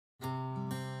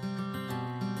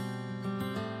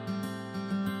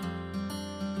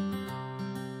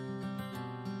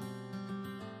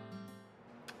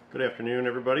Good afternoon,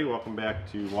 everybody. Welcome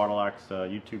back to Waterlox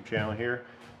YouTube channel here.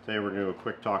 Today we're going to do a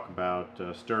quick talk about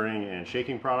stirring and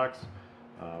shaking products,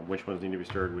 which ones need to be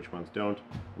stirred, which ones don't.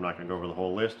 I'm not going to go over the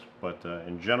whole list, but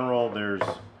in general there's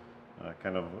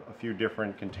kind of a few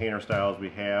different container styles we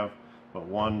have, but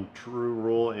one true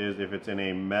rule is if it's in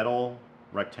a metal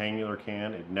rectangular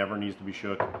can, it never needs to be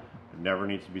shook, it never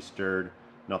needs to be stirred,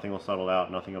 nothing will settle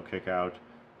out, nothing will kick out,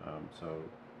 so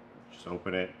just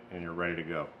open it and you're ready to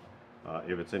go.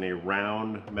 If it's in a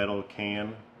round metal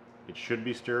can, it should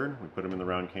be stirred. We put them in the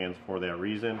round cans for that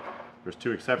reason. There's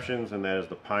two exceptions, and that is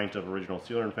the pint of original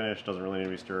sealer and finish doesn't really need to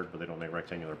be stirred, but they don't make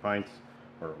rectangular pints,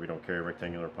 or we don't carry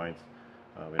rectangular pints.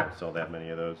 We don't sell that many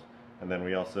of those. And then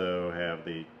we also have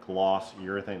the gloss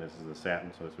urethane. This is the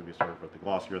satin, so this would be stirred, but the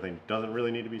gloss urethane doesn't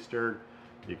really need to be stirred.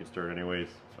 You can stir it anyways.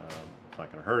 It's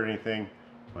not going to hurt anything,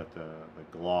 but the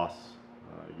gloss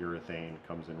urethane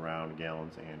comes in round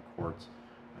gallons and quarts.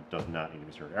 It does not need to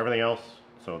be stirred. Everything else,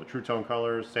 so the true tone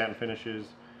colors, satin finishes,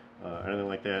 anything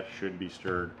like that should be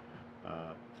stirred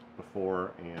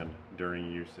before and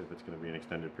during use if it's going to be an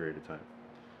extended period of time.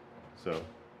 So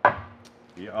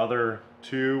the other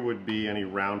two would be any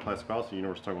round plastic bottle, so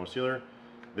universal tungwell sealer.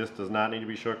 This does not need to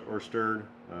be shook or stirred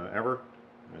ever.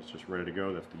 It's just ready to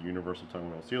go. That's the universal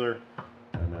tungwell sealer.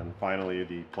 And then finally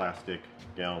the plastic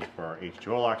gallons for our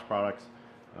H2O products.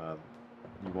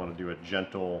 You want to do a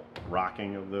gentle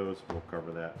rocking of those. We'll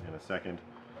cover that in a second.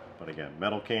 But again,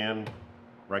 metal can,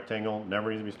 rectangle, never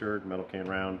needs to be stirred. Metal can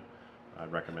round,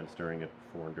 I'd recommend stirring it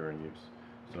before and during use.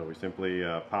 So we simply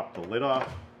pop the lid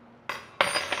off.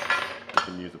 You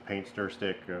can use a paint stir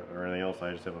stick or anything else.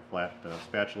 I just have a flat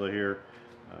spatula here.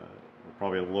 It'll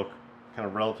probably look kind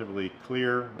of relatively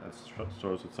clear. That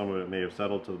shows that some of it may have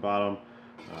settled to the bottom.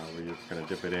 We're just going to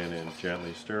dip it in and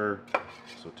gently stir.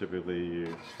 So typically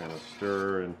you kind of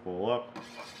stir and pull up.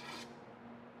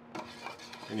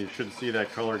 And you should see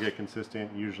that color get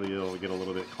consistent. Usually it'll get a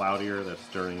little bit cloudier. That's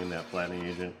stirring in that flattening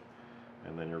agent.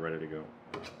 And then you're ready to go.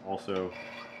 Also,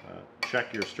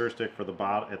 check your stir stick for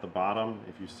at the bottom.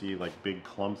 If you see like big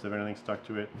clumps of anything stuck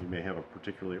to it, you may have a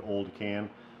particularly old can.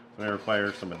 So it may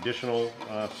require some additional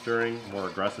stirring, more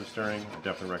aggressive stirring. I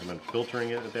definitely recommend filtering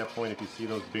it at that point if you see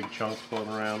those big chunks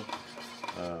floating around.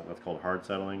 That's called hard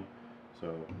settling.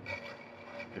 So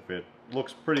if it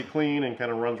looks pretty clean and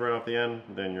kind of runs right off the end,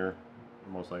 then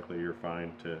most likely you're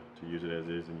fine to use it as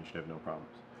is and you should have no problems.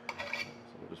 So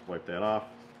we'll just wipe that off.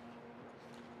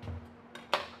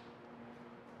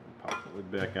 And pop the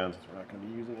lid back on since we're not going to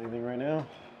be using anything right now.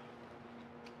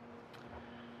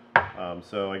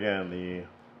 So again, the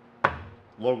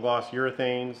low gloss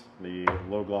urethanes, the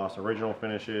low gloss original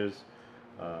finishes,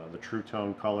 the true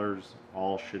tone colors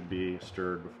all should be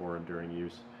stirred before and during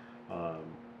use.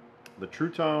 The true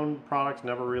tone products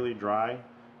never really dry,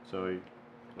 so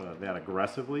that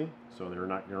aggressively, so you're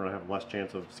going to have less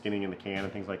chance of skinning in the can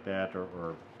and things like that,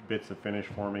 or bits of finish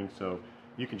forming. So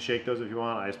you can shake those if you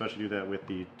want. I especially do that with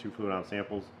the 2 fluid ounce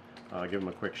samples. Give them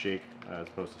a quick shake as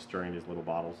opposed to stirring these little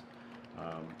bottles.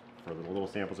 For the little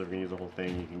samples, if you're going to use the whole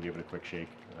thing, you can give it a quick shake.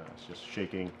 It's just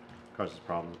shaking causes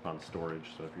problems upon storage,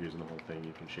 so if you're using the whole thing,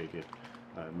 you can shake it.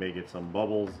 May get some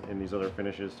bubbles in these other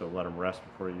finishes, so let them rest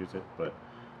before you use it. But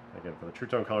again, for the true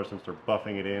tone color, since they're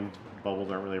buffing it in, bubbles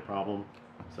aren't really a problem.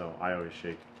 So I always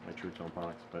shake my true tone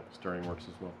products, but stirring works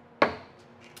as well.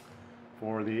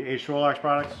 For the H2O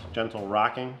products, gentle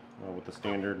rocking with the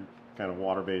standard kind of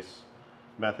water-based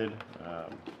method.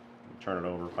 Turn it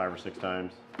over 5 or 6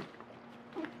 times.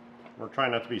 We're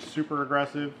trying not to be super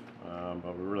aggressive,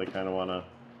 but we really kind of want to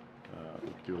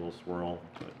do a little swirl.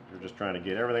 But you're just trying to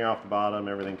get everything off the bottom,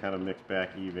 everything kind of mixed back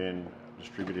even,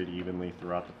 distributed evenly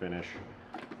throughout the finish.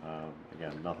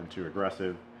 Again, nothing too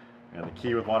aggressive. And the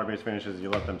key with water-based finishes is you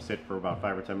let them sit for about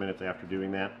 5 or 10 minutes after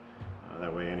doing that.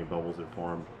 That way any bubbles that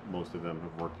formed, most of them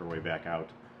have worked their way back out.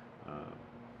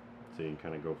 So you can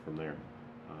kind of go from there.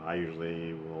 I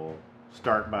usually will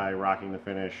start by rocking the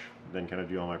finish, then kind of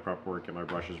do all my prep work, get my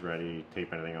brushes ready,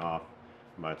 tape anything off.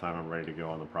 And by the time I'm ready to go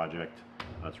on the project,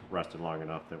 it's rested long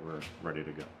enough that we're ready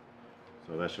to go.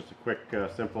 So that's just a quick,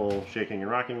 simple shaking and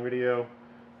rocking video.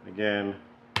 Again,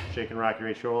 shake and rock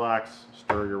your H2O,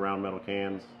 stir your round metal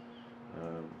cans.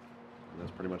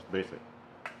 That's pretty much the basic.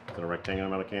 So a rectangular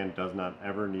metal can does not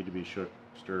ever need to be shook,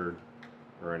 stirred,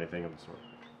 or anything of the sort.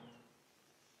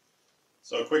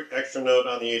 So a quick extra note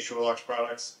on the H2O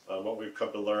products. What we've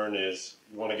come to learn is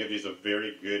you want to give these a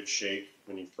very good shake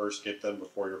when you first get them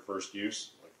before your first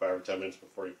use, like 5 or 10 minutes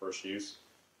before your first use.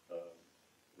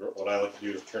 What I like to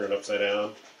do is turn it upside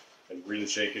down and really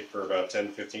shake it for about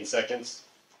 10-15 seconds.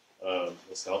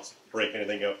 This helps break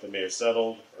anything up that may have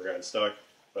settled or gotten stuck,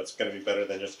 but it's going to be better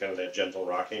than just kind of that gentle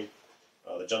rocking.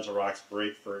 The Gentle Rock's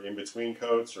great for in-between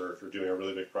coats, or if you're doing a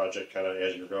really big project kind of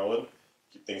as you're going.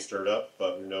 Keep things stirred up,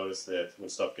 but we notice that when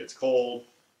stuff gets cold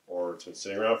or it's been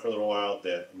sitting around for a little while,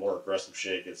 that a more aggressive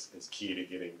shake is key to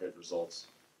getting good results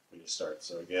when you start.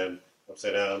 So again,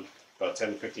 upside down, about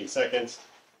 10 to 15 seconds.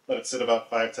 Let it sit about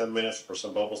 5-10 minutes for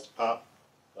some bubbles to pop.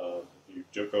 If you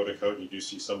do go to coat and you do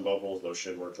see some bubbles, those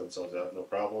should work themselves out, no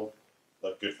problem.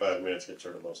 Let good 5 minutes get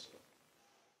rid of most of it.